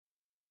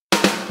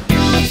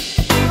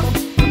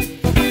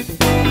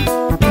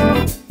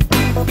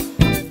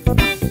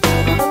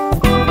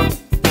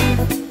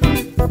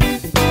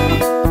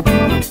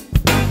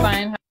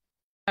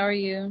are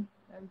you?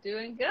 I'm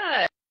doing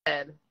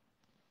good.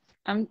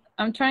 I'm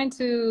trying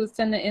to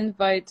send an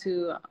invite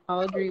to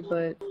Audrey,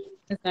 but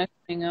it's not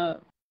coming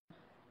up.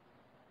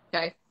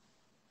 Okay.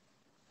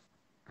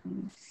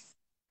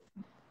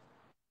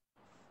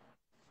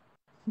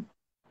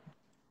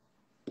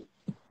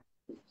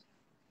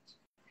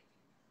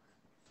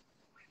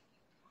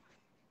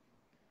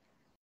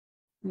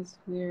 It's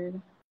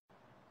weird.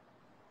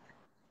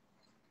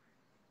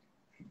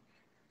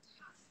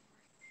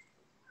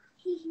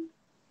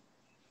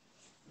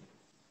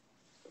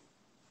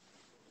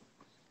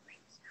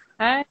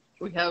 Hi.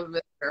 We have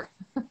a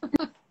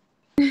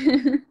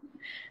visitor.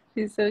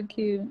 She's so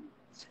cute.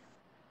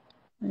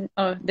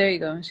 Oh, there you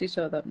go. She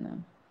showed up now.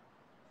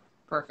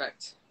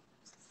 Perfect.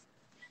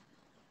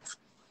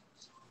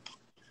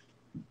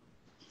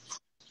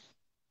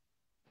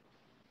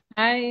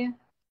 Hi.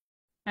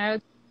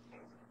 Hi.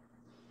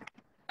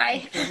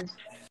 Hi.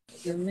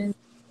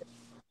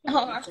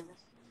 Oh.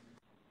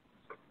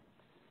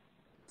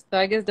 So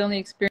I guess the only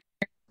experience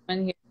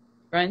one here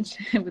is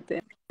Grunch with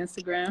the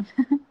Instagram.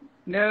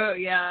 No,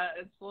 yeah,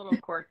 it's a little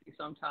quirky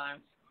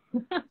sometimes.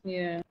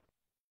 Yeah.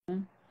 Let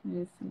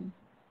me see.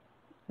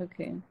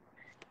 Okay.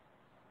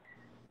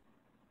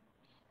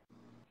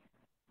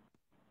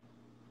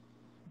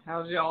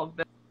 How's y'all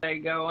day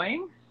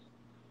going?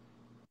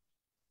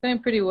 Doing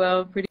pretty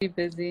well, pretty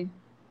busy.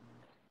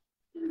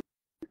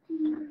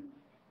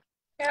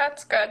 Yeah,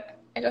 it's good.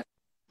 I just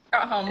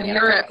got home. And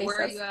where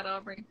are you at,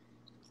 Aubrey?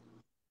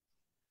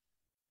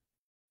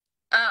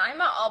 I'm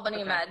at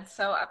Albany Med,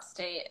 so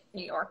upstate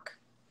New York.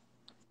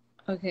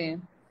 Okay.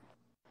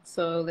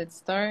 So let's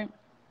start.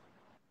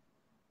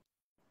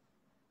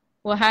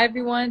 Well, hi,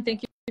 everyone.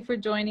 Thank you for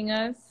joining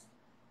us.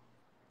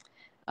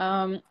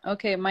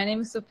 Okay, my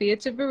name is Sofia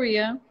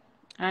Chavarria.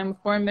 I'm a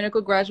foreign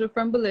medical graduate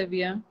from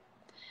Bolivia.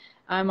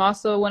 I'm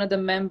also one of the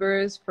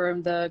members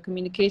from the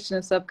communication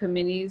and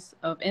subcommittees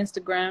of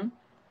Instagram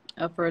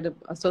for the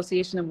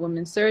Association of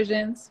Women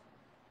Surgeons.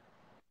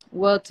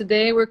 Well,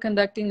 today we're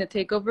conducting the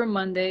Takeover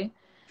Monday,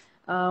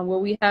 where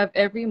we have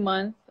every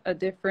month a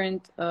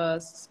different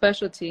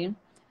specialty,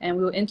 and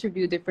we'll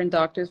interview different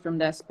doctors from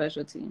that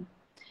specialty.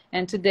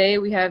 And today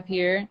we have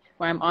here,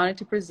 where I'm honored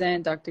to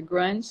present Dr.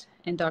 Grunch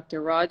and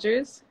Dr.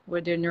 Rogers,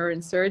 where they're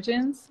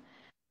neurosurgeons.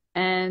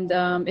 And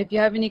if you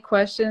have any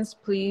questions,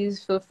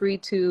 please feel free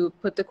to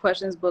put the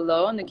questions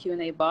below in the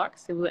Q&A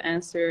box, and we'll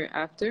answer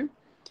after.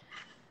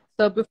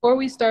 So before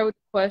we start with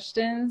the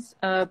questions,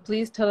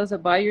 please tell us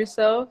about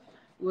yourself.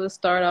 We'll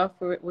start off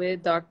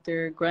with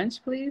Dr.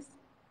 Grunch, please.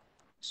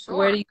 Sure.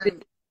 Where do you go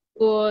to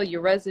school,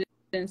 your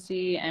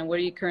residency, and what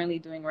are you currently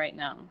doing right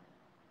now?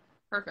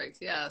 Perfect.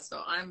 Yeah.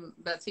 So I'm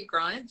Betsy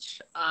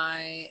Grunch.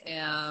 I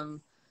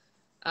am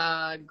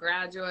a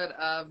graduate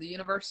of the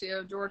University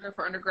of Georgia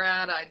for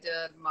undergrad. I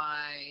did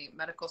my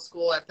medical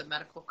school at the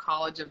Medical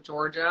College of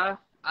Georgia.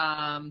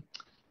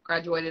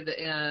 Graduated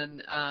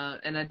in,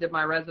 and I did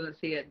my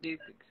residency at Duke,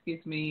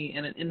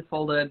 in an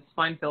Infolded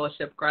Spine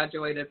Fellowship.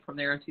 Graduated from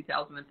there in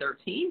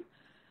 2013.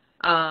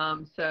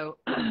 So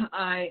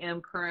I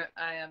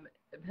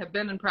have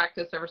been in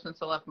practice ever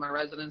since I left my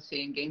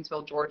residency in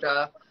Gainesville,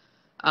 Georgia,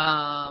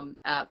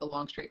 at the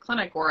Longstreet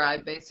Clinic, where I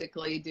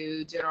basically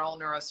do general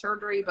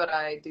neurosurgery, but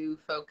I do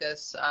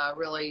focus,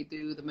 really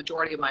do the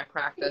majority of my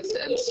practice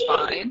in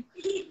spine.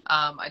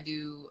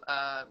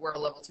 We're a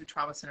level 2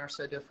 trauma center,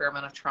 so I do a fair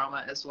amount of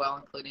trauma as well,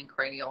 including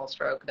cranial,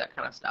 stroke, that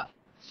kind of stuff.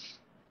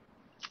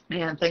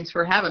 And thanks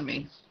for having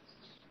me.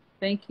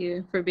 Thank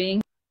you for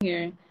being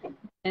here.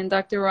 And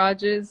Dr.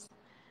 Rogers?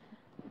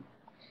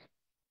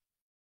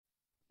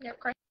 Yep,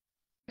 great.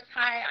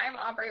 Hi, I'm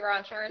Aubrey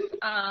Rogers.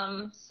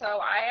 So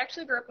I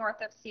actually grew up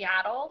north of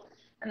Seattle,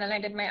 and then I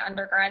did my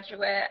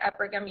undergraduate at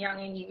Brigham Young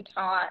in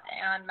Utah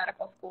and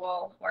medical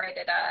school, where I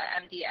did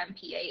a MD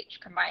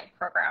MPH combined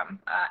program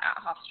at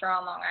Hofstra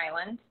on Long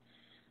Island.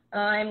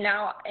 I'm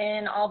now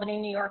in Albany,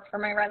 New York for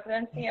my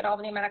residency at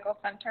Albany Medical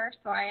Center.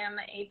 So I am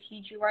a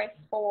PGY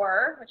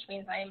 4, which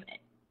means I'm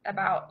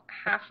about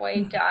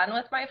halfway done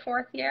with my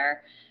 4th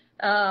year,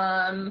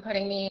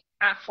 putting me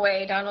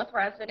halfway done with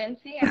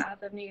residency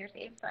as of New Year's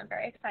Eve, so I'm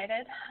very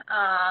excited.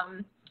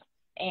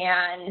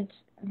 And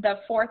the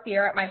 4th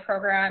year at my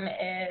program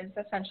is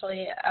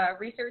essentially a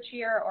research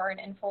year or an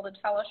enfolded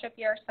fellowship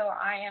year, so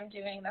I am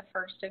doing the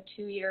first of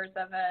 2 years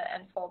of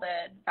an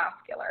enfolded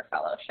vascular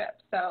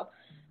fellowship. So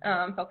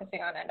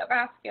focusing on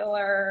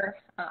endovascular,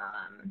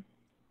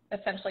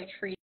 essentially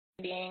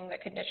treating the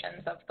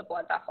conditions of the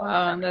blood vessels.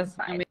 Wow, that's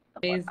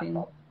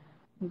amazing.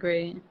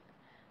 Great.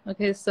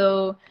 Okay,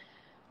 so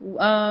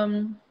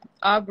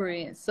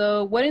Aubrey,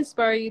 so what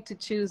inspired you to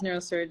choose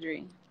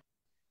neurosurgery?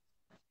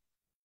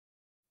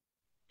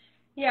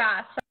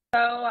 Yeah,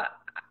 so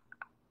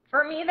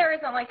for me, there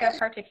isn't like a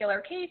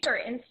particular case or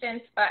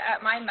instance, but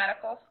at my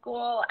medical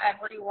school,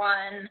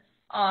 everyone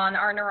on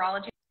our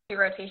neurology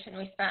rotation,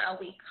 we spent a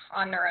week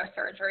on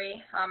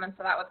neurosurgery, and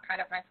so that was kind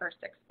of my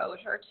first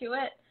exposure to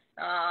it.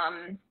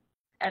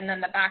 And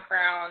then the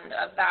background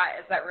of that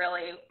is that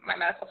really my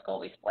medical school,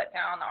 we split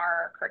down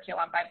our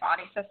curriculum by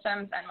body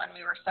systems. And when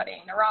we were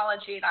studying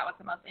neurology, that was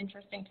the most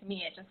interesting to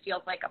me. It just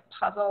feels like a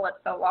puzzle.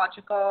 It's so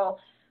logical.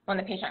 When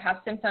the patient has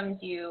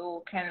symptoms,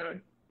 you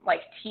can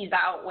like tease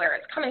out where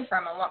it's coming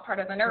from and what part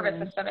of the nervous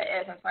system it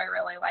is. And so I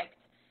really liked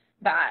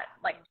that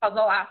like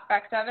puzzle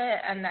aspect of it,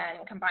 and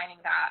then combining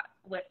that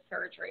with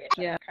surgery, it's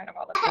just kind of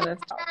all the pieces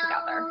all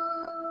together.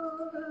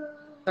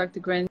 Dr.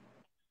 Grunch,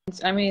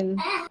 I mean,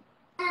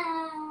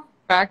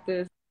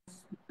 practice.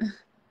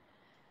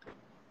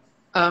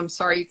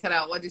 Sorry, you cut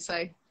out. What'd you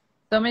say?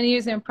 So many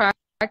years in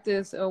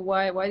practice.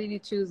 Why did you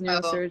choose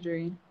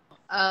neurosurgery?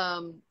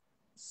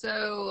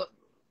 So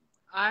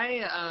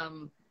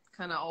I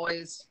kind of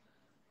always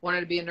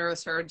wanted to be a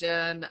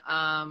neurosurgeon.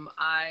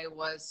 I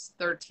was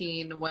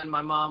 13 when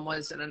my mom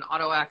was in an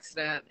auto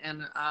accident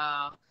and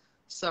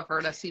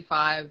suffered a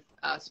C5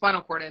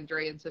 spinal cord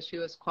injury, and so she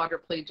was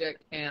quadriplegic,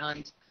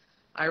 and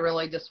I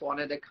really just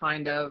wanted to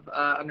kind of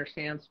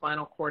understand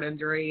spinal cord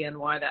injury and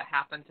why that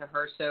happened to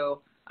her.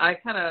 So I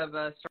kind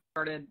of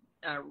started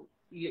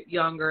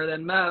younger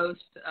than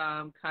most,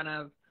 kind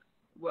of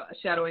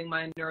shadowing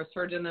my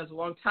neurosurgeon. That was a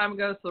long time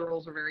ago, so the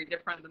rules are very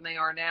different than they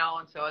are now,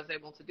 and so I was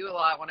able to do a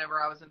lot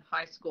whenever I was in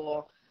high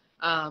school.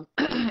 And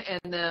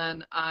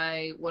then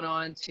I went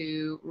on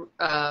to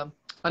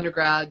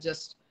undergrad,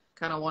 just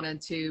kind of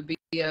wanted to be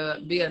a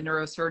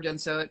neurosurgeon.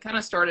 So it kind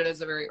of started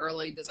as a very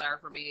early desire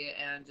for me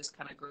and just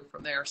kind of grew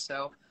from there.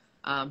 So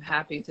I'm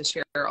happy to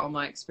share all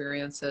my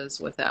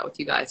experiences with that with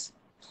you guys.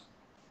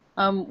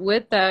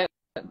 With that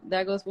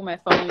goes with my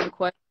following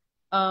question.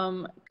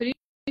 Could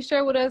you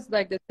share with us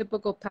like the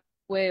typical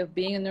pathway of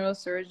being a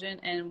neurosurgeon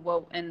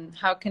and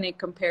how can it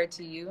compare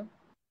to you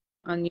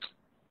on you,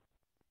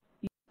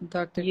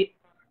 Doctor?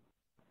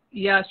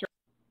 Yeah, sure.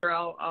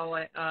 I'll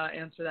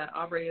answer that.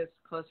 Aubrey is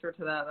closer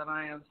to that than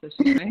I am, so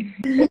she may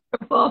be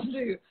able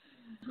to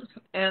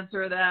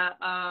answer that.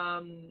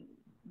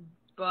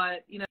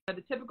 But, you know,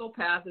 the typical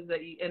path is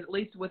that, at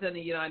least within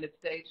the United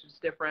States, it's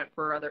different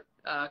for other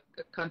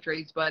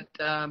countries, but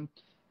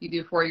you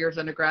do 4 years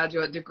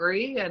undergraduate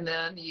degree, and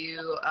then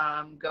you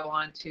go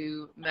on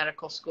to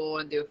medical school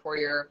and do a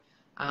 4-year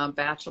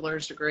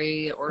bachelor's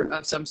degree or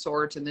of some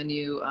sort, and then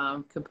you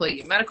complete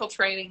your medical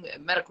training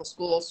at medical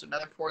school, so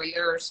another 4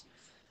 years,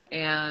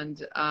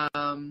 and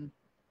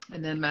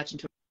then match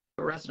into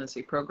a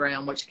residency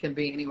program, which can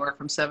be anywhere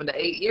from 7 to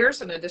 8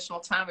 years, and additional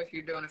time if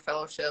you're doing a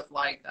fellowship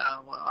like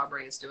what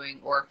Aubrey is doing,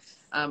 or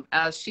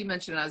as she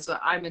mentioned, as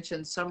I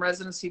mentioned, some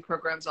residency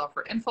programs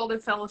offer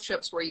enfolded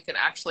fellowships where you can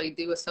actually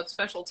do a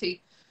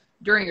subspecialty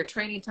during your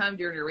training time,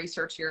 during your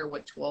research year,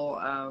 which will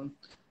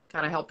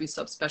kind of help you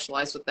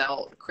subspecialize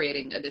without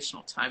creating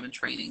additional time and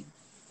training.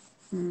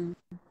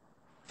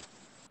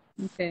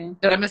 Okay.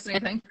 Did I miss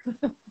anything?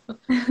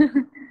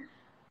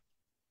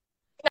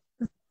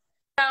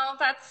 No,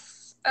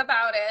 that's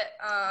about it.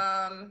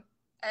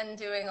 And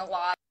doing a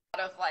lot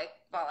of like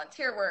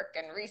volunteer work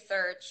and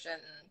research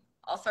and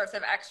all sorts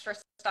of extra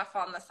stuff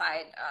on the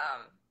side.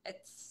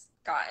 It's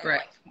gotten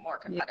like more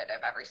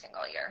competitive every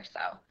single year.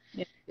 So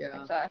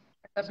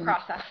it's a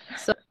process.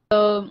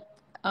 So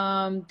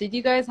did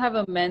you guys have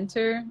a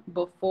mentor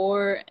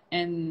before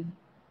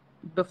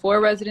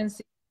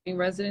residency?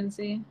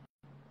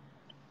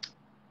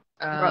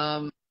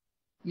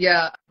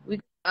 Yeah.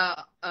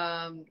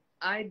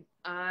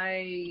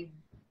 I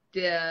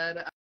did.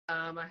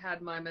 I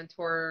had my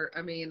mentor.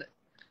 I mean,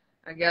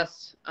 I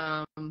guess,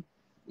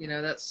 you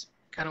know, that's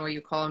kind of what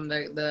you call him,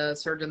 the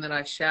surgeon that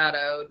I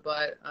shadowed,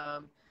 but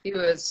he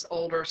was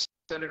older, so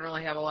I didn't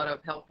really have a lot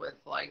of help with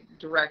like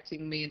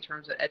directing me in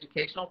terms of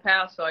educational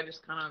paths. So I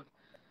just kind of,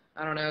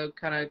 I don't know,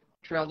 kind of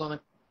trailed on the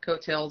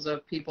coattails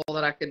of people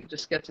that I could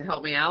just get to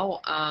help me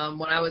out.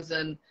 When I was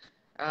in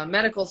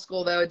medical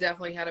school, though, I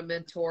definitely had a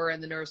mentor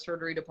in the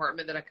neurosurgery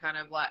department that I kind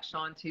of latched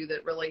onto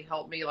that really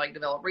helped me like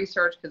develop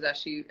research, because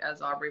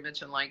as Aubrey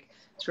mentioned, like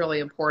it's really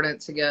important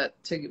to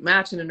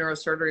match in a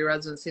neurosurgery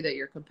residency that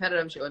you're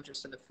competitive, show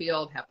interest in the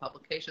field, have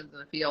publications in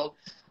the field.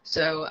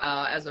 So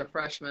as a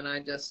freshman, I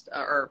just,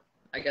 or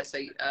I guess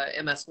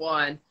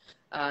MS1,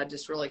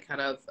 just really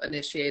kind of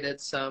initiated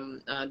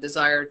some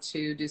desire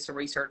to do some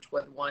research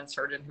with one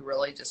surgeon who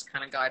really just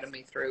kind of guided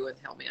me through and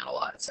helped me out a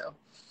lot. So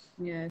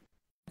yeah,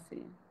 I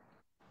see.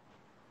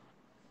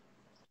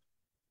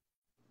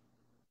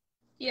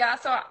 Yeah,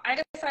 so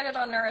I decided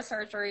on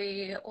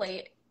neurosurgery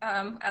late,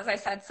 as I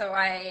said, so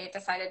I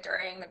decided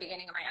during the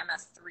beginning of my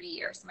MS3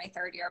 year, so my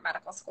 3rd year of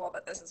medical school,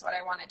 that this is what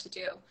I wanted to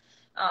do.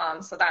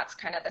 So that's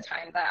kind of the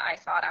time that I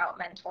sought out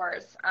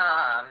mentors.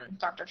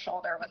 Dr.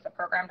 Scholder was the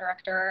program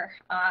director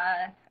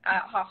at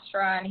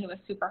Hofstra, and he was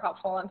super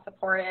helpful and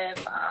supportive.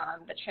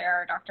 The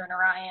chair, Dr.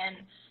 Narayan,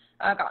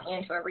 got me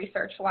into a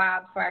research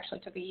lab, so I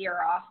actually took a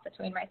year off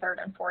between my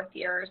 3rd and 4th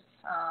years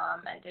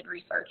and did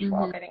research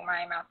while getting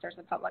my master's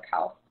in public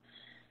health.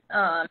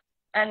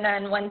 And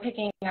then when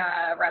picking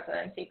a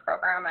residency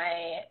program,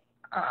 I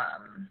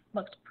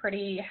looked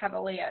pretty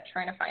heavily at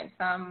trying to find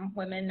some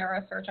women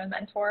neurosurgeon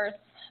mentors.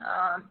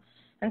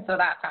 And so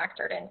that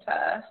factored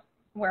into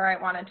where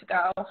I wanted to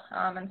go.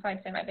 And so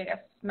I'd say my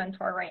biggest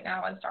mentor right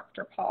now is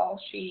Dr. Paul.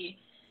 She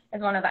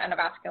is one of the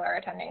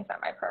endovascular attendings at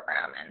my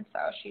program, and so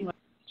she's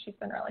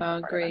been really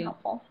supportive and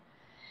helpful.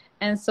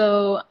 And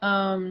so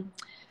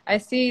I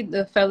see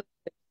the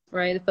fellowship,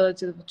 right? The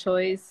fellowship of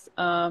choice.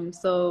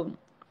 So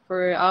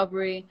for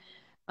Aubrey,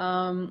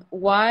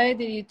 why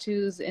did you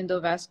choose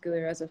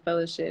endovascular as a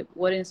fellowship?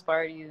 What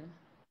inspired you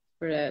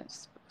for that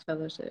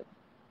fellowship?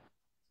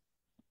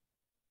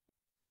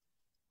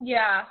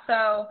 Yeah,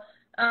 so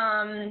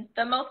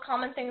the most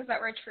common things that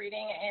we're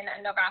treating in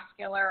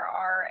endovascular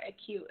are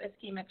acute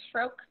ischemic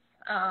strokes,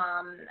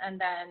 and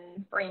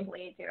then brain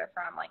bleeds either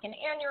from like an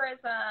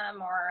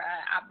aneurysm or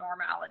an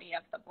abnormality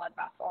of the blood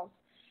vessels.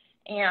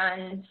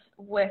 And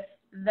with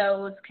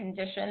those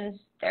conditions,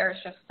 there's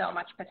just so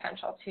much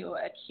potential to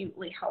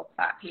acutely help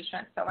that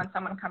patient. So when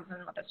someone comes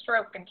in with a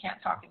stroke and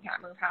can't talk and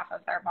can't move half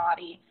of their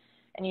body,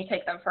 and you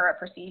take them for a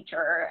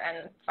procedure,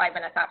 and 5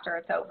 minutes after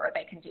it's over,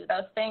 they can do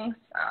those things,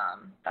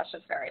 that's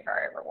just very,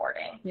 very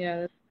rewarding.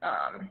 Yeah.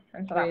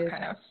 And so that's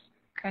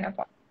kind of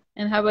what.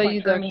 And how about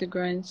you, Dr.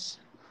 Grunch?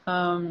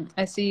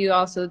 I see you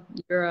also,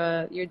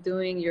 you're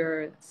doing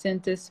your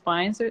Synthes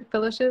Spine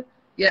Fellowship?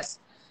 Yes.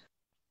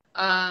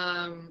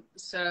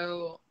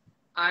 So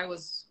I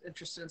was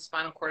interested in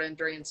spinal cord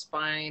injury and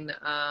spine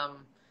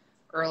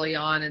early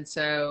on, and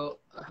so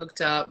I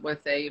hooked up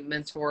with a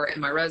mentor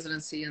in my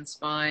residency in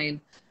spine,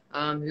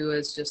 who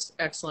is just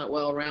excellent,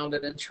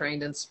 well-rounded, and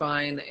trained in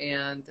spine.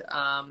 And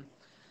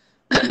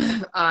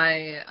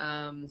I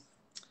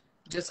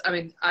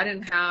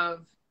didn't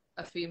have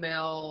a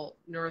female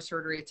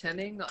neurosurgery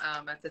attending.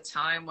 At the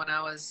time when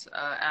I was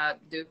at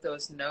Duke, there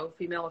was no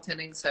female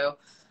attending. So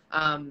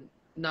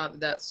not that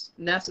that's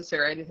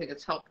necessary. I do think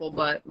it's helpful,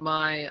 but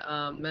my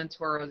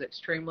mentor was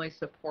extremely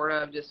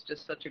supportive, just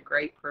such a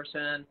great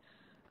person,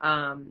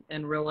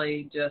 and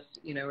really just,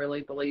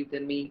 really believed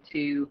in me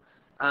to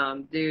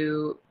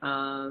do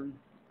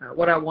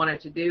what I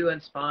wanted to do in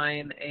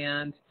spine.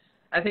 And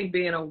I think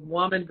being a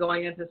woman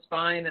going into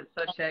spine, it's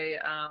such a,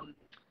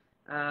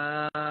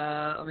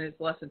 it's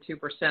less than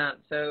 2%.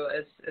 So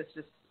it's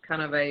just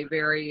kind of a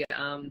very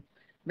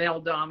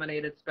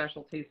male-dominated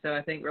specialty. So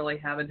I think really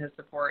having his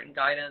support and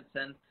guidance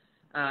and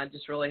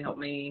just really helped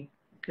me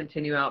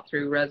continue out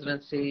through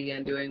residency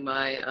and doing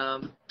my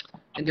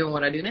and doing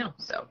what I do now.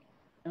 So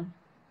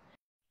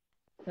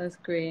that's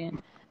great.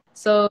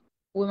 So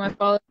with my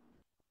follow-up,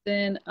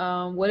 then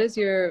what is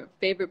your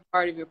favorite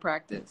part of your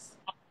practice?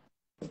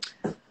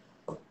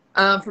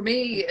 For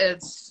me,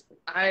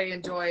 I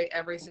enjoy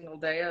every single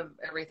day of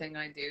everything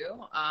I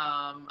do.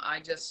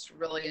 I just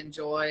really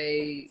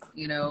enjoy,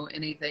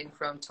 anything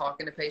from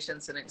talking to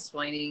patients and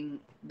explaining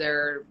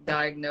their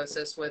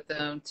diagnosis with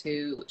them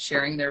to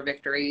sharing their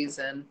victories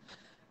and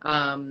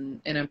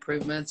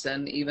improvements,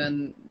 and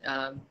even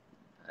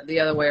the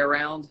other way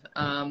around.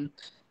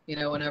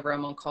 Whenever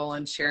I'm on call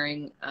and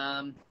sharing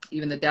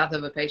even the death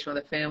of a patient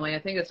with a family, I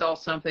think it's all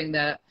something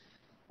that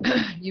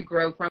you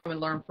grow from and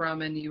learn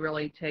from, and you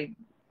really take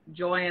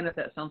joy in it.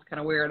 That sounds kind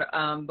of weird,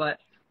 but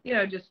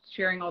just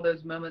sharing all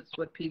those moments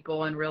with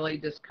people and really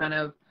just kind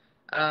of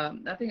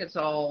I think it's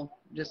all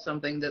just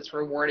something that's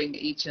rewarding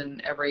each and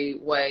every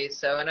way.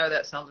 So I know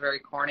that sounds very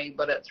corny,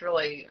 but it's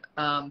really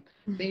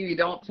maybe you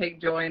don't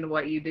take joy in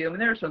what you do. I mean,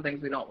 there are some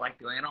things we don't like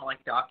doing. I don't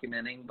like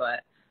documenting,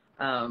 but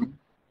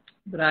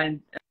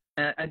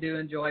I do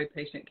enjoy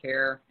patient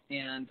care,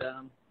 and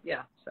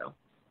so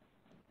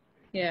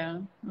yeah,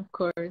 of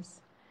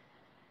course.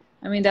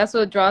 I mean, that's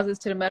what draws us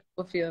to the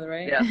medical field,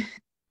 right? Yeah.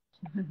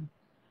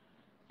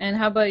 And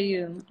how about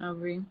you,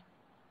 Aubrey?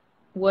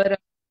 What?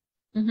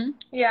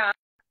 Yeah.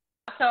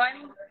 So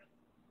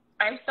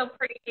I'm still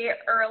pretty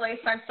early,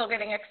 so I'm still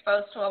getting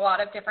exposed to a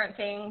lot of different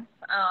things.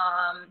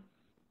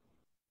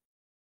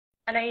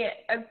 And I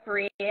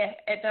agree.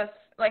 It does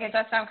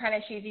sound kind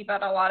of cheesy,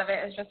 but a lot of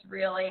it is just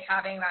really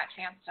having that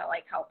chance to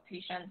help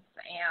patients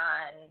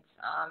and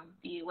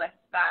be with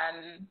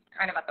them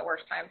kind of at the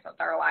worst times of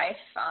their life,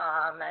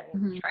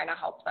 and trying to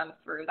help them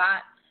through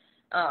that.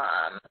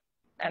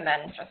 And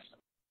then just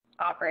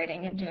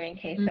operating and doing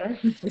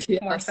cases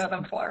more so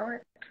than floor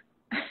work.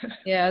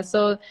 Yeah.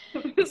 So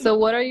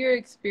what are your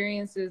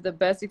experiences, the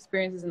best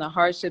experiences and the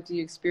hardships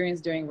you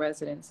experienced during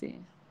residency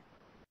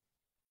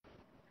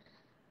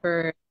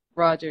for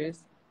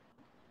Rogers?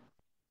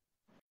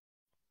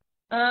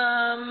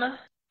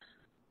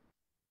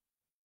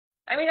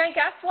 I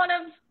guess one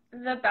of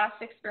the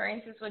best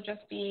experiences would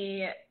just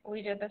be,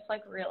 we did this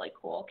really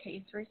cool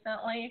case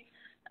recently,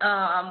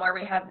 where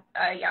we had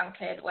a young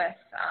kid with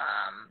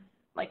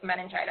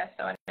meningitis,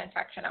 so an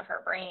infection of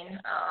her brain,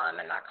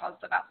 and that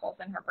caused the vessels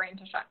in her brain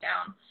to shut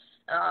down.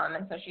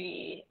 And so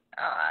she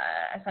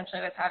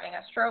essentially was having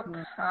a stroke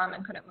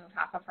and couldn't move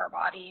half of her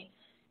body.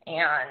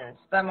 And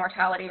the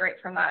mortality rate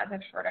from that is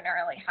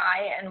extraordinarily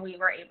high, and we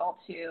were able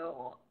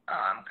to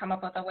come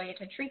up with a way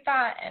to treat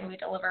that, and we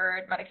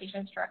delivered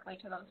medications directly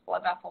to those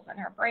blood vessels in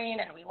her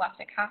brain, and we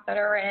left a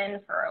catheter in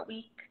for a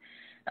week,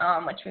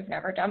 which we've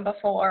never done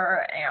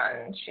before,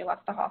 and she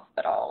left the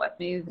hospital with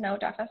no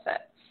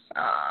deficits.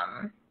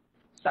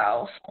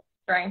 So full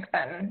strength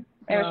and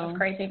It was just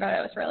crazy, but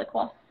it was really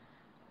cool.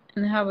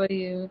 And how about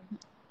you,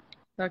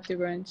 Dr.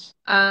 Grunch?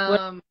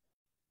 Um,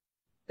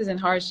 What and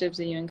hardships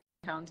that you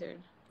encountered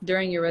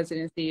during your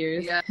residency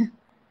years? Yeah,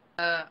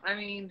 I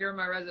mean, during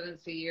my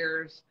residency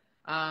years,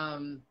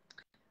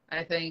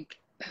 I think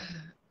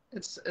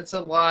it's a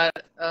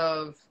lot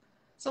of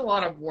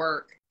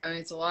work. I mean,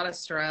 it's a lot of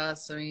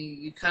stress. I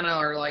mean, you kind of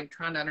are like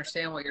trying to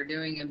understand what you're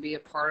doing and be a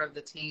part of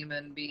the team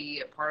and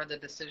be a part of the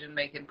decision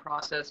making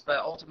process. But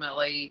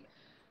ultimately,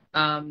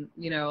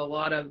 you know, a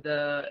lot of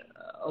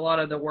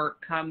the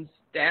work comes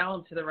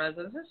down to the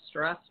residents. It's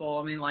stressful.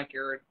 I mean, like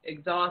you're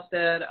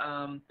exhausted.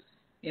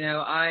 You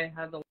know, I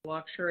had the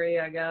luxury,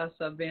 I guess,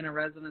 of being a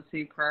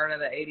residency prior to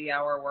the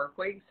 80-hour work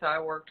week. So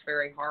I worked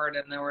very hard,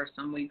 and there were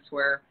some weeks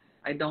where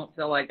I don't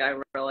feel like I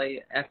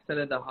really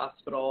exited the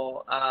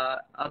hospital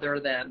other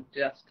than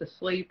just to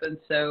sleep. And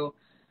so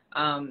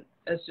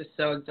it's just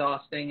so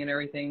exhausting, and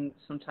everything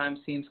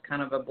sometimes seems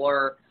kind of a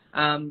blur.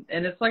 And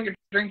it's like you're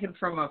drinking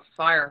from a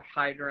fire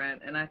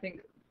hydrant. And I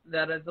think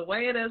that is the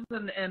way it is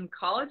in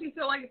college. You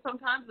feel like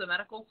sometimes in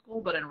medical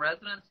school, but in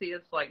residency,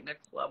 it's like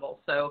next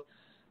level. So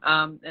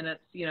and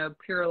it's, you know,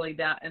 purely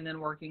that, and then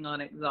working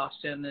on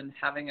exhaustion and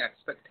having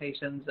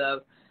expectations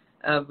of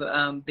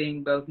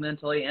being both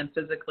mentally and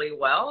physically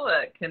well.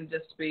 It can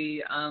just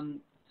be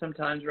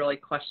sometimes really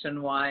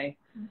question why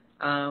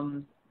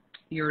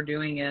you're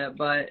doing it.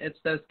 But it's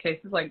those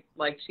cases like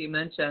she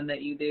mentioned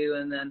that you do,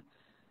 and then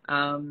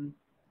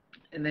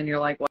you're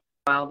like,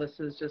 wow, this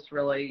is just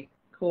really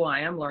cool.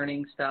 I am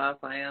learning stuff.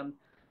 I am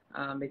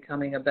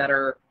becoming a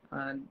better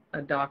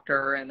a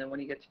doctor. And then when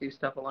you get to do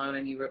stuff alone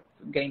and you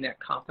gain that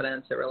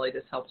confidence, it really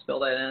just helps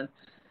build it in.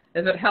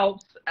 If it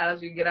helps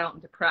as you get out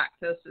into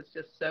practice, it's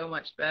just so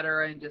much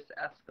better and just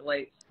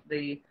escalates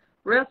the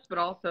risk, but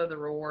also the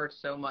reward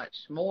so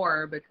much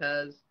more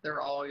because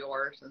they're all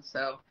yours. And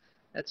so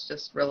it's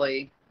just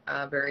really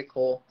very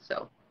cool.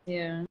 So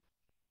Yeah,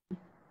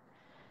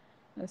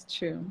 that's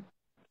true.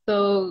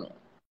 So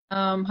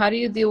how do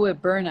you deal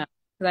with burnout?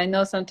 Because I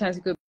know sometimes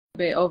it could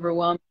be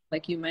overwhelming,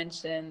 like you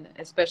mentioned,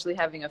 especially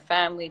having a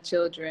family,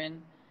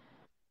 children,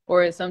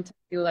 or sometimes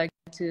you like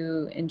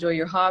to enjoy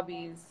your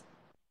hobbies.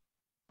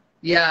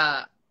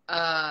 yeah,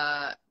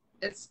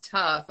 it's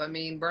tough. I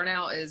mean,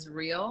 burnout is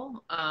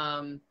real.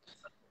 And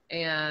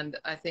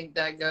I think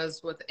that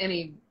goes with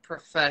any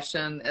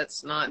profession.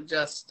 It's not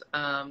just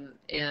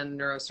in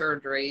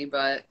neurosurgery,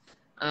 but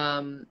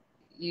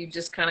you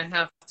just kind of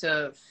have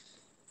to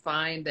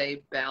find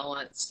a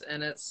balance.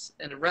 And it's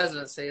in a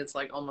residency, it's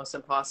like almost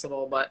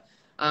impossible. But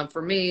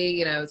for me,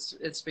 you know,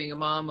 it's being a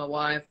mom, a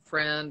wife,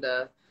 friend,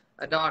 a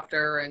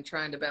doctor, and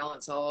trying to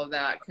balance all of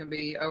that can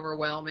be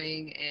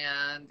overwhelming.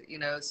 And, you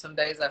know, some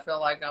days I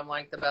feel like I'm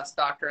like the best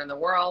doctor in the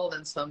world,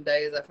 and some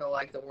days I feel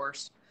like the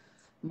worst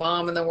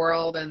mom in the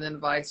world, and then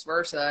vice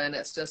versa. And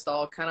it's just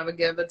all kind of a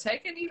give and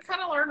take, and you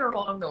kind of learn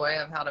along the way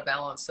of how to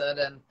balance it.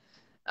 And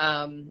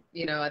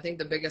you know, I think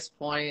the biggest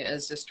point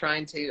is just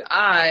trying to,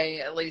 I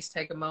at least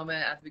take a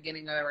moment at the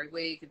beginning of every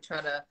week and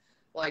try to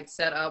like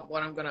set up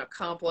what I'm going to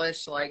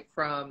accomplish, like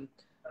from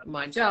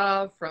my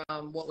job,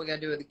 from what we got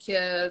to do with the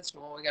kids,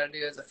 from what we got to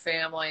do as a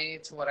family,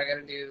 to what I got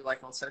to do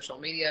like on social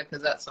media,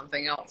 because that's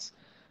something else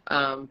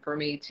for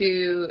me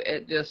too.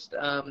 It just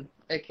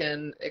it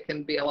can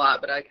be a lot,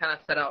 but I kind of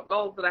set out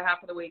goals for the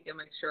half of the week and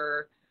make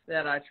sure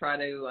that I try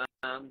to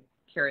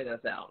carry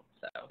those out.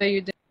 So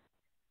you're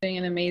doing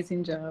an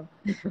amazing job.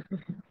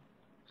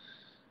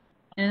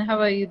 And how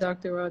about you,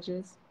 Dr.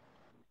 Rogers?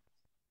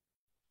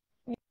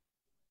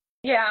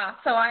 Yeah,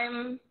 so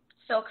I'm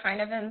still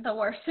kind of in the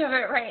worst of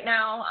it right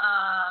now.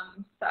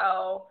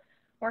 So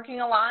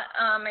working a lot.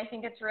 I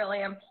think it's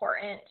really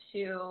important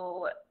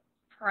to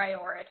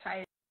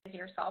prioritize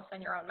yourself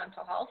and your own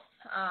mental health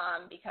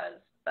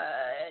because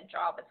the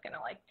job is going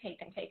to like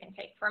take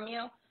from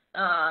you.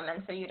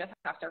 And so you just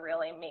have to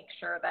really make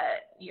sure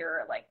that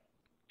you're like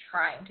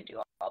trying to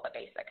do all the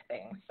basic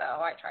things. So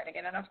I try to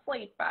get enough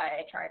sleep.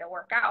 I try to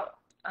work out.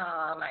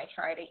 I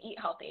try to eat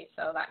healthy.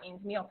 So that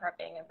means meal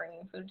prepping and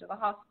bringing food to the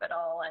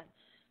hospital. And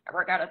I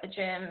work out at the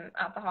gym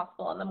at the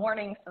hospital in the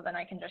morning, so then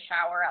I can just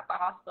shower at the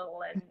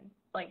hospital and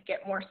like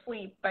get more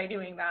sleep by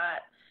doing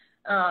that.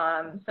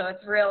 So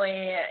it's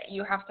really,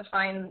 you have to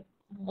find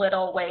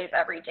little ways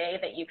every day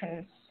that you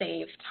can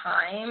save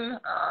time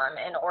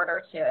in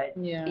order to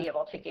be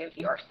able to give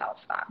yourself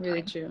that time.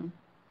 Really true.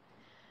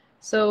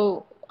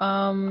 So,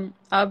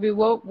 Aubrey,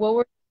 what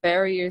were the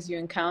barriers you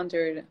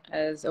encountered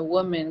as a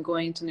woman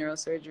going to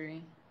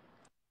neurosurgery?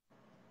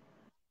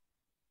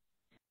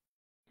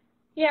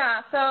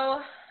 Yeah,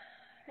 so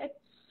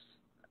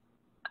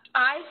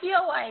I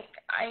feel like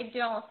I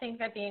don't think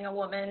that being a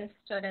woman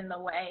stood in the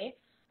way.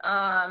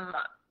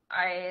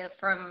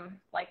 From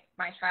like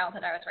my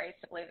childhood, I was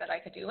raised to believe that I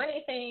could do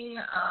anything,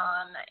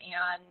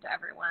 and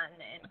everyone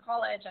in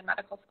college and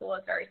medical school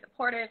is very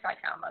supportive. I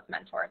found those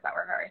mentors that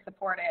were very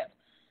supportive.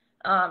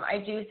 I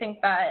do think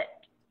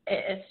that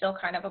it is still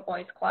kind of a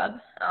boys' club,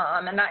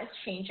 and that is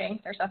changing.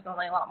 There's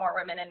definitely a lot more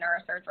women in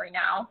neurosurgery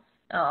now,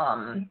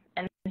 and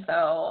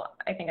so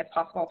I think it's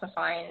possible to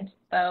find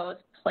those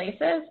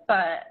places,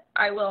 but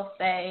I will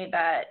say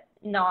that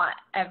not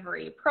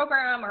every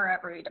program or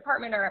every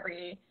department or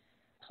every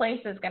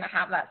place is going to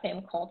have that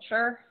same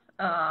culture.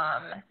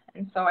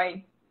 And so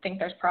I think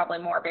there's probably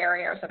more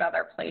barriers at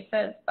other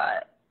places,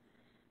 but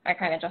I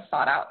kind of just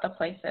sought out the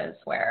places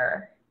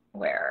where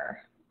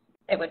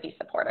it would be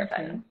supportive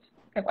and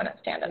it wouldn't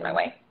stand in my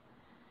way.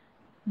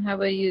 How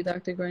about you,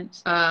 Dr.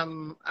 Grunch?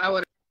 I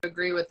would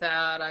agree with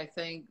that. I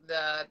think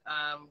that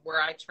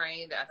where I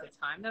trained at the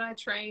time that I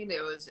trained,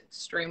 it was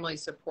extremely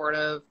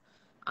supportive.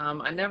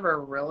 I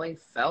never really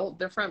felt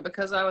different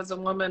because I was a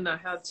woman. I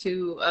had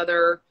 2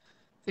 other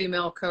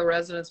female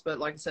co-residents, but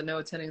like I said, no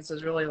attendance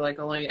was really like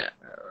only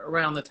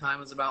around the time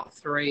was about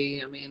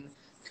 3. I mean,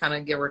 kind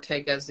of give or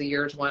take as the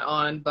years went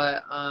on,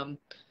 but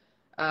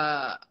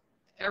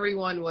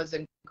everyone was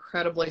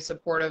incredibly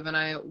supportive, and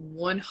I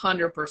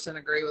 100%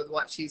 agree with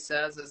what she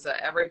says, is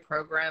that every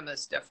program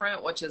is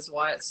different, which is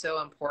why it's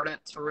so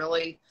important to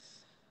really,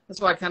 that's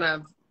why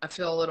I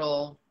feel a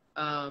little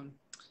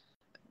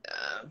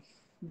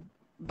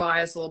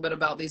biased a little bit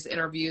about these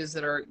interviews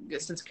that are,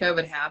 since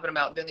COVID happened,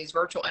 about doing these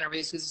virtual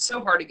interviews, because it's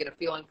so hard to get a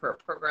feeling for a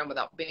program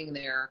without being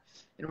there,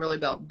 and really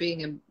about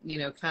being in,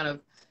 kind of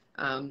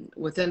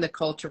within the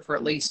culture for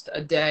at least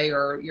a day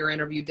or your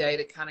interview day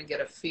to kind of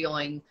get a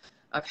feeling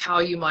of how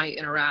you might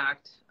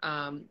interact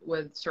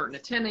with certain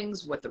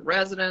attendings, with the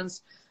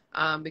residents,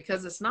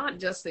 because it's not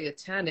just the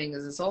attending,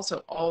 it's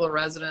also all the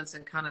residents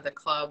and kind of the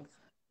club,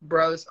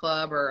 bros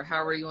club, or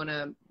however you want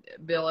to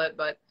bill it.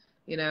 But,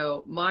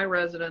 my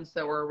residents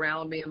that were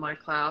around me in my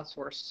class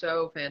were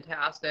so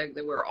fantastic.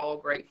 They were all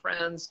great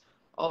friends,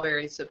 all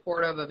very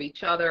supportive of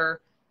each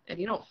other. And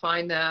you don't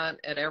find that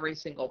at every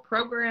single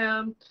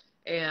program.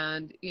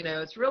 And,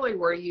 it's really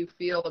where you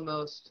feel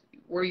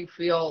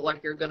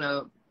like you're going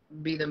to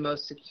be the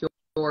most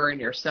secure in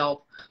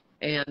yourself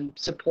and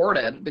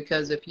supported,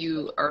 because if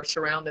you are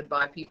surrounded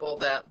by people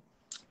that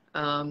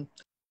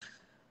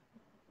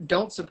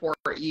don't support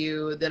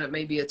you, then it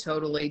may be a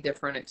totally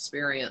different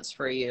experience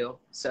for you.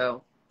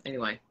 So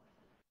anyway.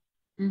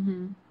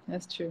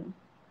 That's true.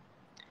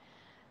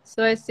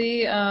 So I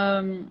see,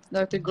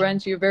 Dr.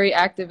 Grunch, you're very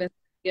active in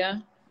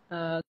media.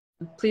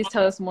 Please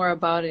tell us more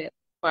about it.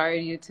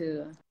 Inspired you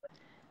to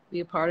be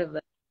a part of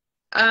that?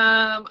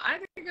 I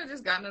think I've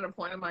just gotten at a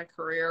point in my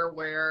career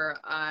where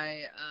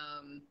I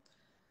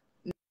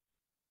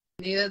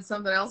needed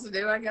something else to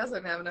do. I guess I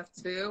didn't have enough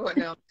to do.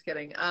 No, I'm just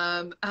kidding.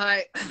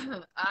 I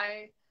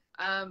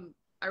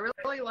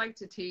really like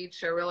to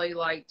teach. I really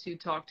like to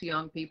talk to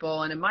young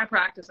people. And in my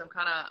practice,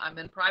 I'm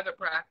in private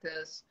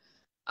practice.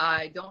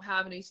 I don't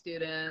have any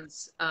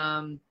students.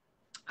 I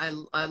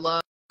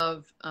love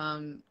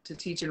to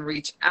teach and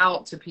reach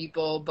out to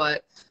people,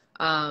 but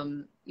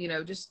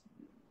just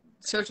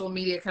social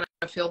media kind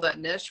of filled that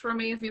niche for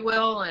me, if you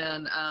will,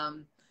 and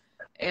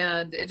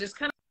it just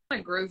kind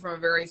of grew from a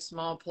very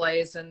small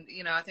place. And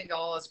I think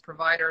all as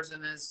providers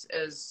and as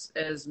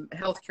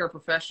healthcare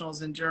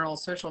professionals in general,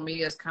 social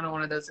media is kind of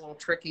one of those little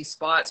tricky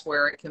spots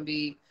where it can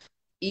be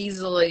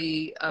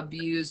easily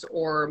abused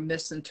or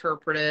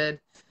misinterpreted.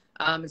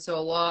 And so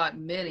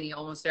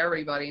almost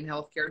everybody in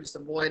healthcare just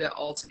avoid it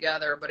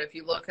altogether. But if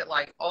you look at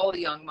like all the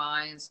young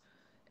minds,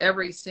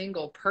 every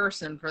single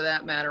person for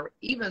that matter,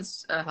 even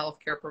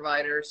healthcare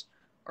providers,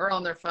 are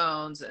on their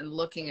phones and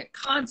looking at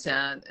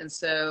content. And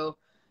so,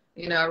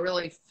 I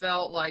really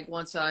felt like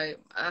once I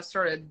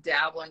started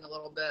dabbling a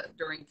little bit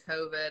during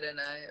COVID, and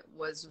I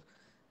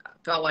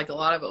felt like a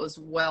lot of it was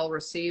well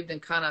received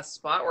and kind of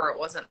spot where it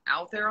wasn't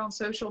out there on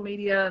social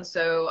media. And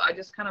so I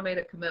just kind of made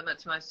a commitment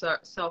to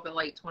myself in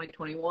late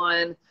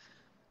 2021,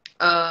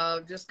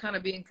 just kind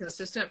of being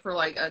consistent for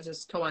I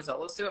just told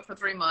myself, let's do it for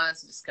 3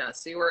 months, just kind of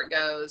see where it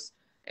goes.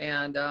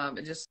 And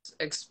it just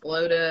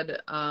exploded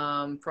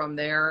from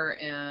there.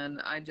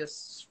 And I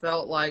just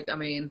felt like,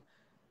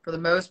 for the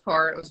most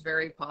part, it was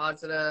very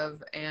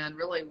positive and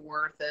really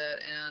worth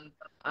it. And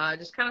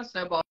just kind of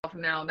snowballed from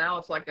now. Now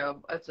it's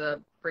it's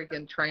a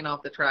freaking train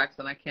off the tracks,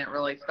 and I can't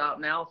really stop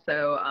now.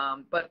 So,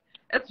 but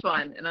it's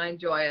fun and I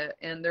enjoy it.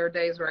 And there are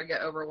days where I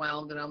get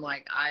overwhelmed and I'm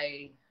like,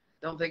 I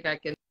don't think I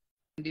can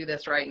do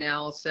this right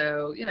now.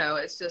 So,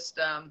 it's just,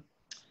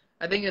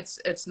 I think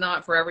it's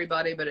not for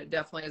everybody, but it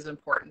definitely is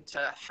important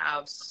to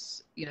have,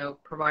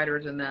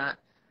 providers in that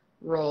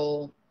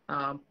role,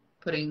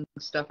 putting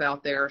stuff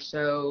out there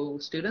so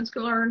students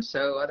can learn,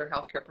 so other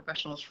healthcare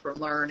professionals can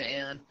learn,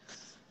 and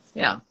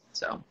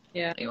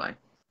anyway.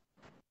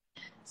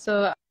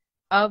 So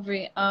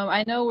Aubrey,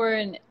 I know we're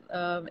in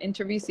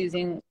interview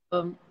season.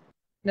 The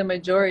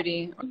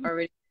majority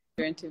already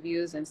do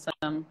interviews, and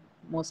some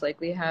most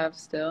likely have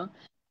still.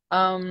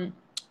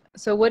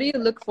 So what do you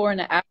look for in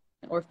an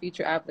applicant or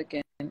future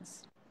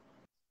applicants?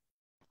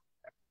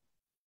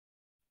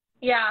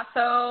 Yeah,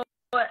 so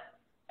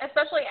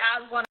especially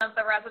as one of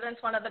the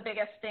residents, one of the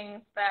biggest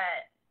things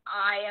that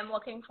I am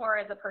looking for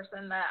is a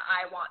person that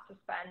I want to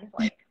spend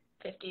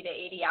 50 to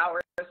 80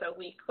 hours a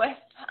week with.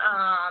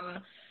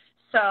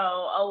 So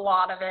a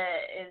lot of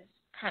it is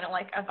kind of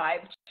like a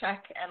vibe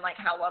check and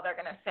how well they're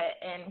going to fit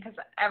in, because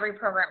every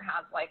program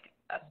has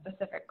a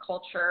specific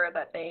culture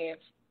that they've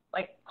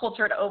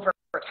cultured over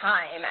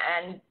time.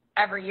 And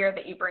every year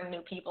that you bring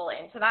new people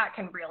into that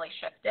can really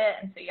shift it.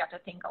 And so you have to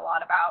think a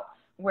lot about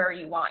where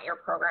you want your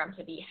program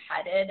to be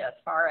headed as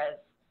far as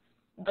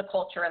the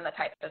culture and the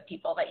types of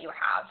people that you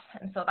have.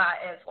 And so that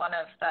is one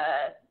of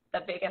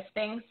the biggest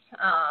things.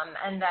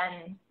 And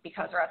then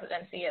because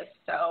residency is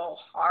so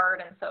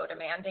hard and so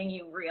demanding,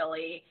 you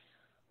really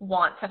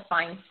want to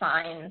find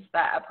signs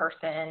that a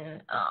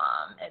person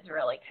is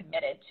really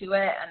committed to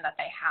it and that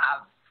they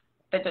have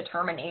the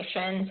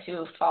determination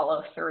to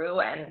follow through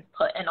and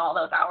put in all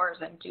those hours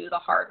and do the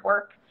hard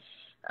work.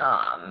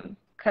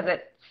 Because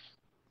it's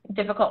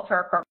difficult for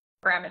a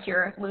program if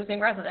you're losing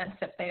residents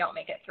if they don't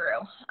make it through.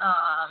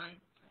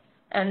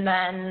 And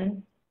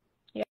then,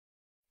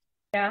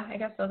 yeah, I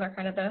guess those are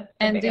kind of the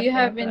And do you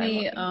have things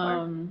any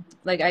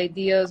like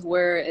ideas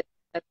where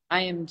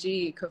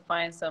IMG could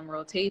find some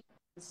rotations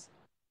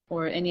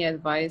or any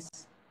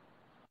advice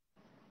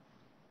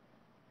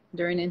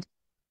during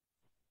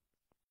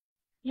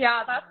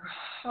Yeah, that's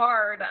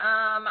hard.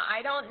 I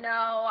don't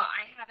know.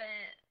 I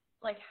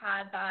haven't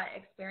had that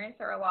experience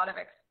or a lot of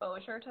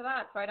exposure to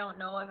that, so I don't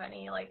know of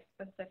any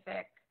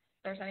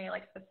there's any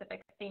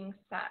specific things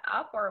set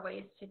up or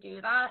ways to do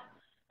that.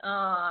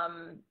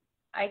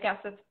 I guess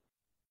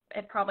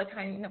it probably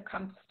kind of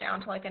comes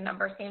down to a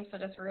numbers game, so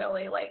just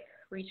really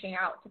reaching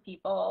out to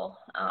people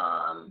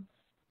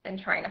and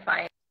trying to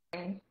find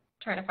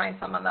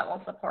someone that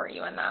will support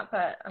you in that.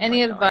 But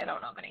any advice, I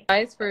don't know of any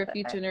for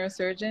future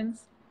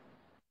neurosurgeons?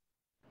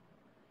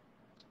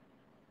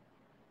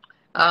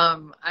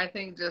 I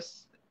think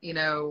just,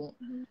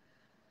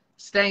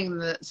 staying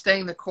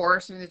the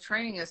course. I mean, the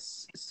training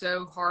is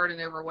so hard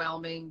and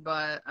overwhelming,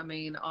 but I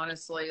mean,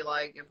 honestly,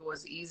 if it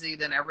was easy,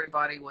 then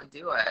everybody would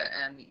do it.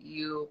 And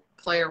you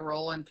play a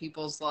role in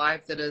people's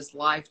life that is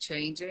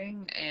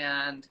life-changing.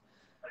 And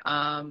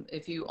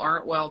if you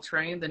aren't well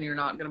trained, then you're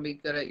not going to be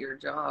good at your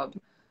job.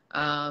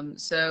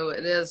 So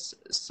it is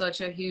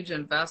such a huge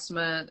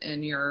investment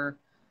in your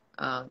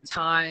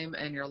time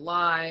and your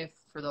life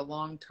for the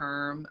long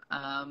term.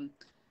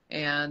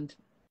 And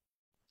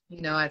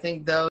I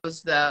think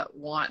those that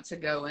want to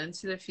go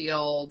into the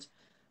field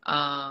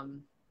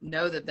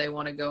know that they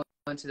want to go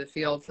into the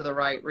field for the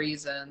right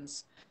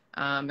reasons.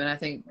 And I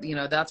think,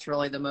 that's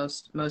really the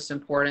most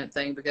important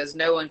thing, because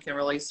no one can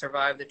really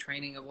survive the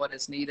training of what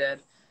is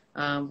needed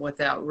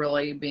without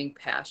really being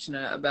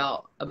passionate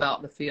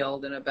about the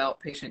field and about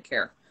patient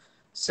care.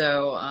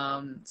 So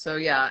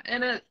yeah,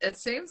 and it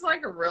seems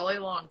like a really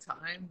long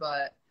time,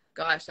 but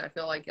gosh, I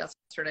feel like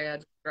yesterday I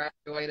just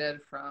graduated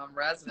from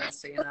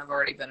residency and I've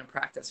already been in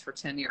practice for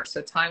 10 years.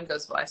 So time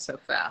goes by so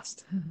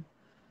fast.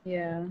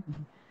 Yeah.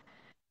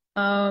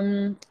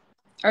 Are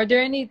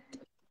there any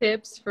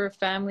tips for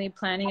family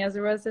planning as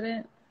a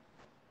resident?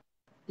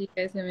 Do you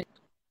guys have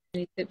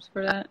any tips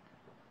for that?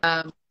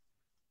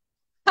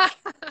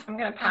 I'm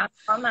going to pass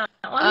on that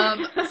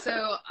one.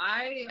 So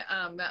I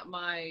met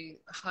my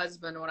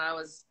husband when I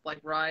was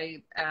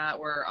right at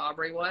where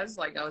Aubrey was.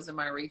 I was in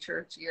my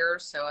research year.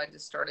 So I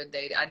just started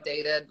dating. I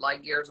dated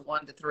years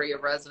 1 to 3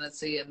 of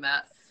residency and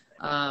met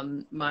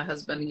my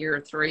husband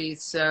year 3.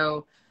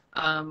 So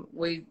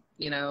we,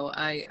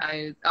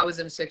 I was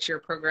in a 6-year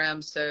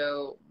program.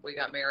 So we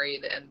got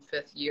married in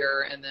 5th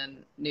year and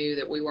then knew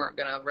that we weren't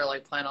going to really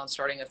plan on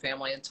starting a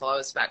family until I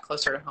was back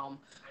closer to home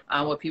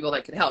with people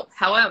that could help.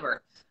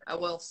 However, I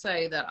will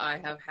say that I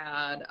have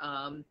had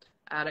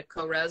a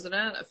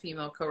co-resident, a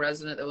female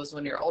co-resident that was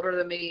 1 year older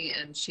than me,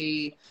 and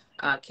she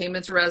came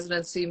into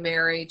residency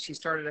married. She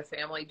started a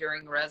family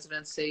during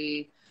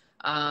residency,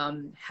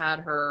 had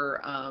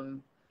her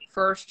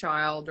first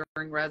child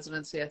during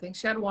residency. I think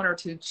she had 1 or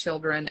 2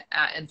 children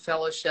in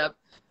fellowship,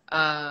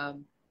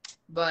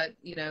 but,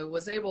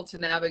 was able to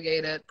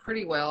navigate it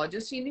pretty well.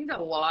 You need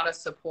a lot of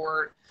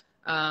support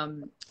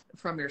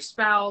from your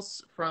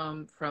spouse,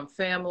 from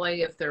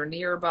family if they're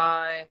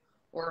nearby,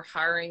 or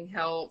hiring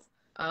help.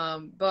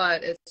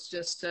 But it's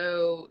just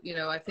so,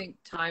 I think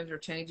times are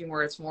changing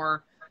where it's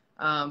more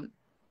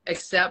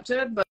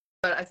accepted. But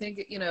I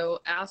think,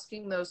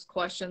 asking those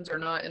questions are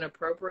not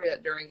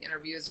inappropriate during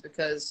interviews,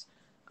 because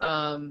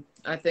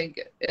I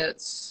think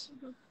it's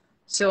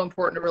so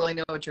important to really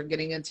know what you're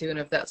getting into. And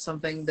if that's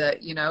something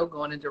that,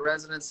 going into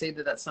residency,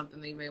 that's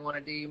something that you may want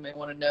to do. You may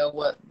want to know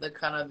what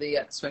the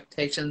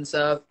expectations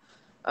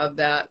of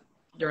that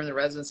during the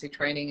residency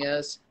training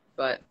is.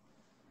 But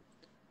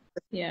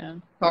yeah,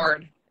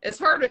 hard. It's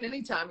hard at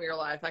any time of your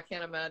life. I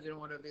can't imagine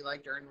what it would be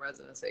like during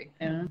residency.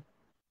 Yeah.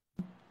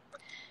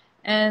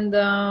 And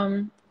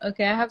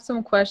okay, I have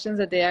some questions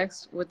that they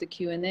asked with the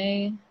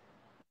Q&A.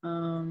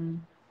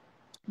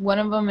 One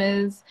of them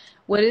is,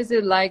 what is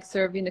it like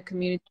serving the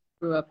community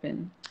you grew up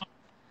in?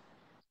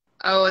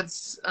 Oh,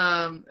 it's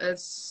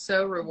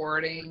so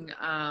rewarding.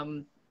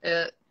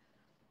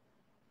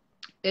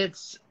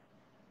 It's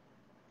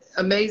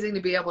amazing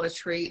to be able to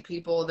treat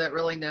people that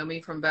really know me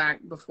from back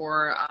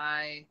before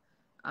I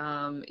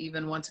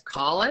even went to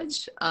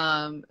college.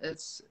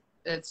 It's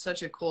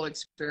such a cool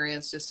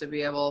experience just to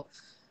be able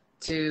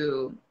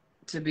to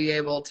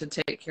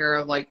take care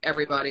of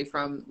everybody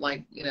from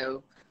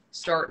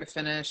start to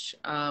finish.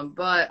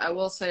 But I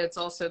will say it's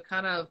also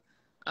kind of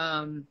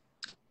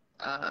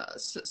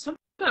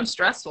sometimes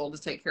stressful to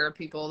take care of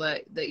people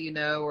that you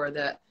know, or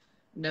that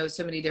know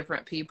so many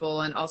different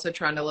people, and also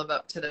trying to live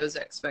up to those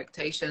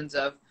expectations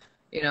of,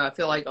 you know, I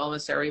feel like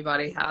almost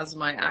everybody has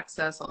my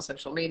access on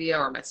social media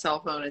or my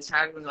cell phone and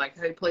tagged me like,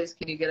 hey, please,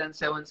 can you get in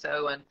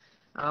so-and-so? And,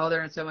 oh,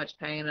 they're in so much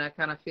pain. And I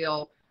kind of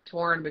feel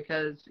torn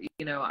because,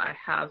 you know, I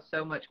have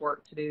so much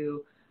work to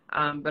do.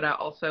 But I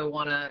also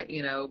want to,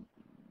 you know,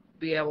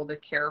 be able to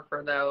care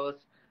for those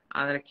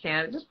that I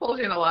can. It just pulls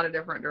you in a lot of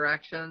different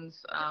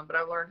directions. But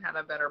I've learned how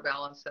to better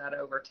balance that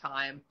over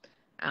time,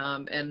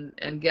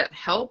 and get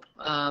help.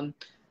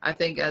 I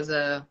think as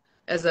a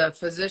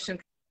physician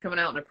coming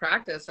out into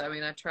practice, I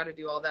mean, I try to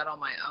do all that on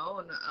my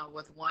own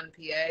with one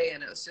PA,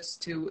 and it was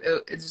just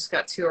it just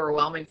got too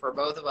overwhelming for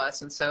both of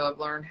us. And so I've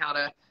learned how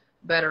to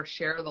better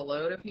share the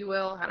load, if you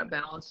will, how to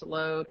balance the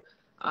load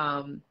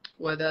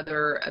with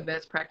other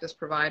advanced practice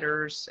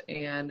providers,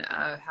 and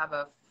have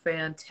a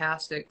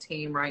fantastic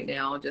team right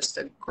now, just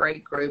a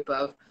great group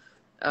of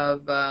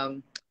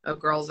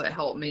girls that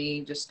help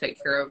me just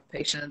take care of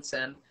patients,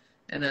 and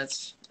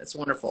it's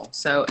wonderful.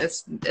 So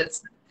it's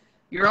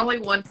you're only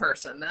one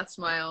person. That's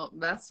my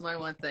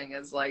one thing,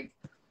 is like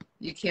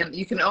you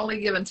can only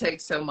give and take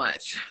so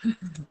much.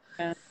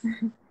 Yeah.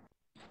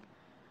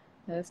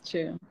 That's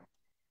true.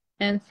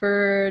 And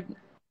for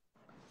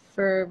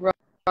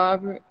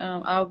Robert,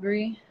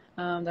 Aubrey,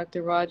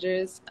 Dr.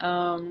 Rogers,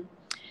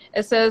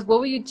 it says, what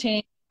will you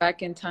change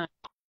back in time?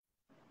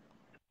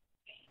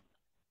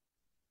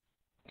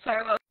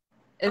 Sorry, what?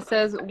 It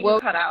says,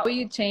 what will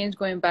you change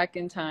going back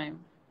in time?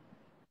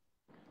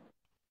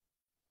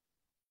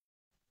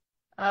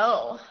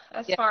 Oh,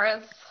 as far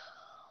as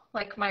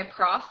like my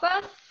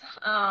process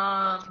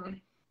of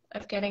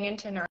getting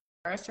into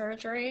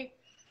neurosurgery,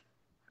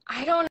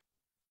 I don't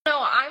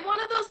know. I'm one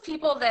of those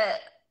people that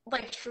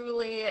like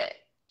truly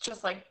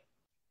just like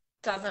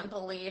doesn't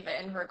believe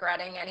in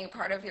regretting any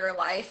part of your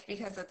life,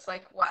 because it's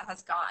like what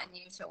has gotten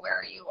you to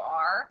where you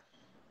are.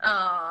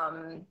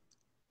 And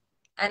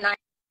I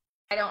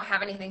don't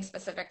have anything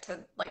specific to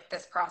like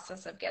this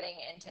process of getting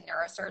into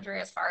neurosurgery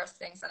as far as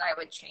things that I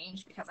would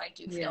change, because I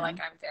do feel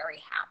like I'm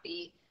very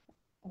happy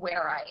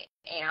where I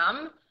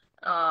am.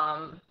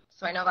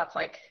 So I know that's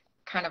like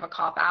kind of a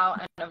cop out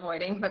and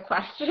avoiding the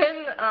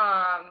question. But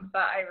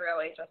I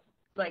really just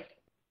like,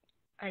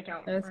 I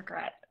don't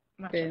regret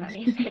much of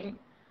anything.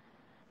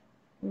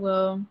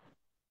 Well,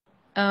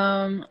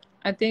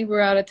 I think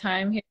we're out of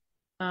time here.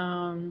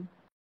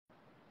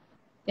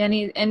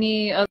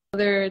 Any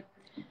other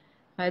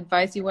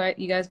advice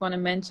you guys want to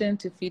mention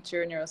to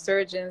future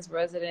neurosurgeons,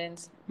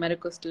 residents,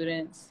 medical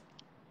students?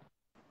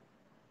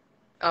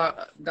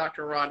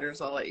 Dr.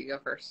 Rogers, I'll let you go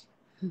first.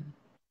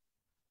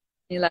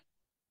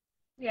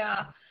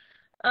 Yeah.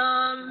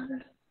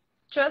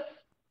 Just,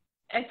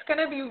 it's going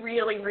to be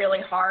really,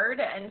 really hard.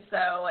 And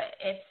so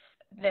if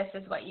this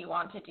is what you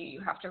want to do, you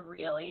have to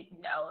really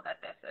know that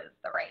this is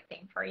the right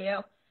thing for you.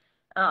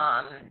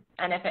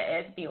 And if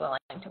it is, be willing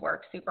to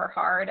work super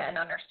hard and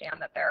understand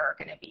that there are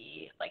going to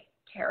be like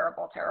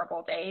terrible,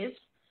 terrible days.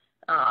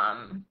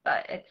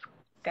 But it's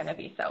going to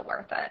be so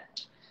worth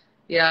it.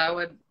 Yeah,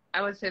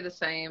 I would say the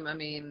same. I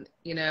mean,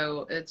 you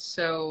know, it's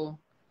so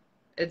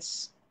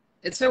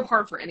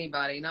hard for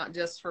anybody, not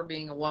just for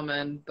being a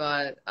woman,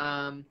 but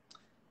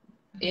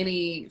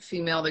any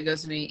female that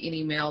goes into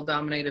any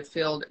male-dominated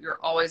field, you're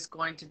always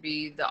going to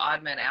be the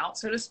odd man out,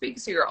 so to speak.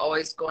 So you're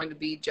always going to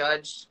be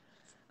judged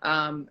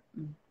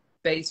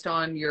based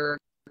on your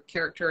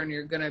character, and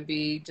you're going to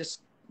be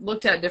just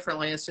looked at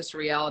differently. It's just a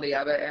reality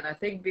of it. And I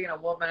think being a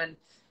woman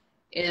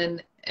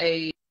in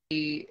a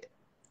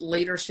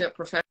leadership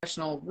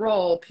professional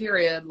role,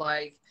 period,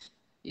 like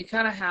you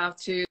kind of have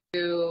to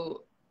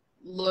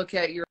look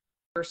at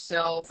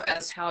yourself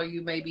as how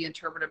you may be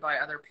interpreted by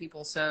other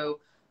people. So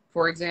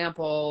for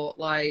example,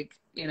 like,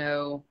 you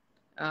know,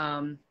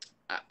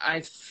 I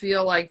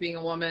feel like being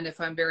a woman,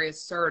 if I'm very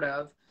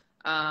assertive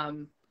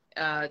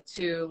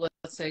to,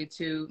 let's say,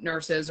 to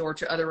nurses or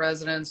to other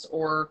residents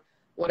or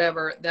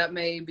whatever, that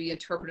may be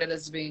interpreted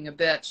as being a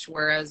bitch,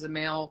 whereas a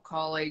male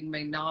colleague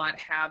may not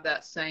have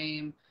that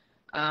same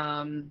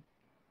judgment.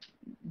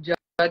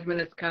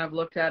 It's kind of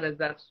looked at as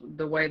that's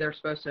the way they're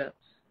supposed to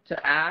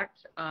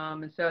act.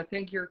 And so I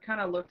think you're kind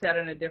of looked at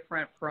in a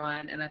different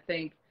front. And I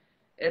think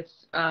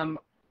it's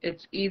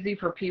easy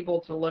for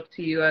people to look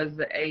to you as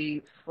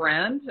a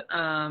friend.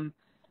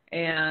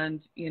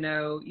 And, you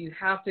know, you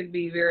have to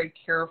be very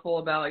careful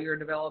about your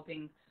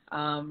developing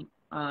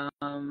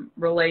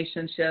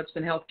relationships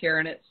in healthcare.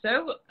 And it's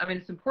so, I mean,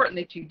 it's important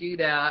that you do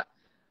that,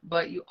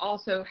 but you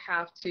also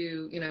have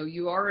to, you know,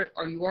 you are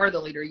the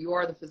leader, you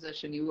are the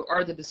physician, you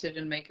are the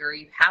decision maker.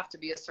 You have to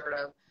be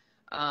assertive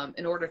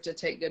in order to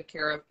take good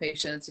care of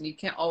patients. And you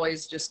can't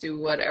always just do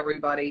what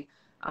everybody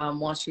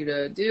wants you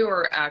to do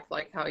or act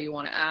like how you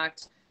want to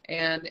act.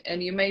 And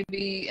you may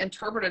be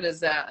interpreted as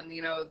that, and,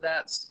 you know,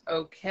 that's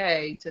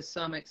okay to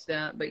some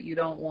extent, but you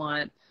don't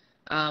want,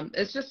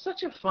 it's just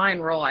such a fine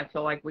role I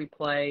feel like we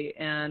play.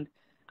 And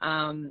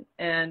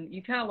And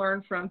you kind of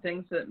learn from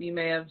things that you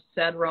may have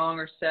said wrong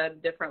or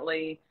said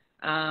differently,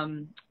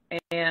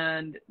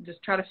 and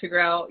just try to figure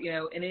out, you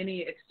know, in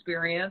any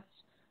experience,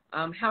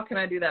 how can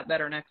I do that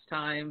better next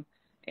time?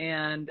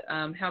 And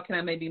how can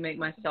I maybe make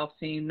myself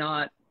seem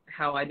not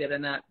how I did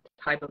in that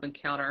type of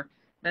encounter?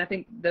 And I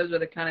think those are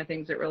the kind of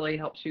things that really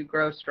helps you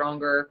grow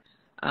stronger,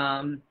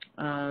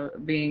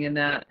 being in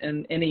that,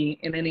 in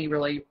any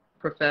really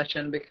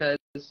profession, because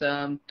it's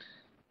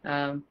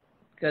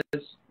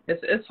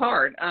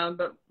hard.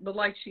 But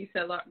like she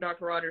said,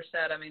 Dr. Rogers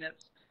said, I mean,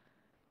 it's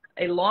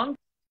a long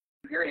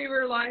period of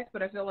your life,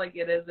 but I feel like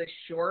it is a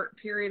short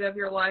period of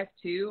your life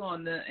too.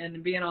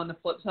 And being on the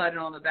flip side and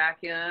on the back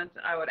end,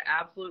 I would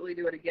absolutely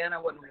do it again.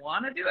 I wouldn't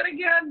want to do it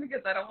again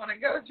because I don't want to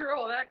go through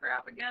all that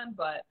crap again.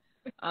 But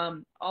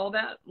all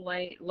that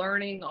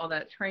learning, all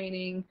that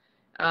training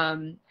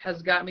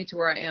has got me to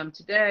where I am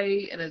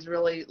today, and has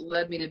really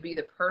led me to be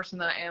the person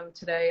that I am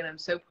today. And I'm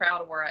so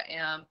proud of where I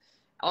am.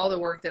 All the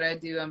work that I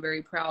do, I'm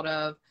very proud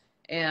of.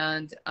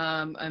 And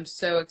I'm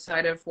so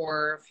excited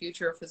for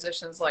future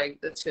physicians like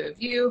the two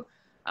of you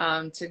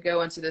to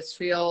go into this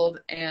field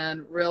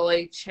and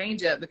really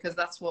change it, because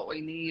that's what we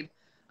need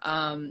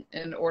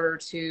in order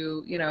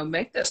to, you know,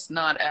 make this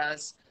not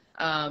as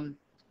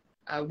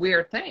a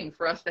weird thing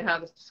for us to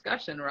have this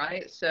discussion,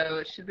 right? So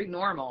it should be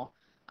normal.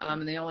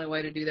 And the only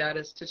way to do that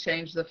is to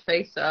change the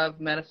face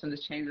of medicine, to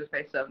change the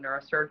face of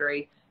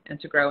neurosurgery, and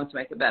to grow and to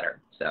make it better.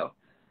 So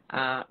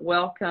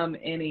welcome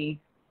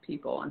any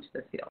people into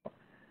the field.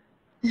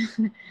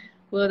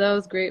 Well, that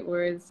was great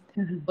words.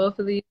 Both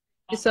of you,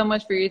 thank you so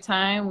much for your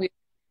time. We,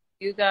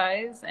 you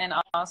guys, and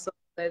also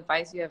the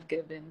advice you have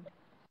given.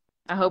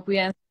 I hope we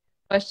answer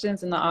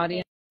questions in the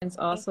audience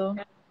also.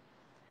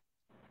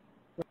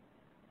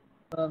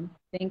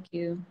 Thank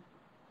you.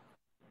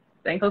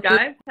 Thanks,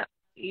 guys. Have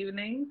a good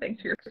evening.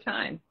 Thanks for your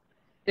time.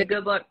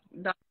 Good luck,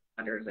 Dr.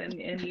 Rogers,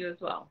 and you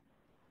as well.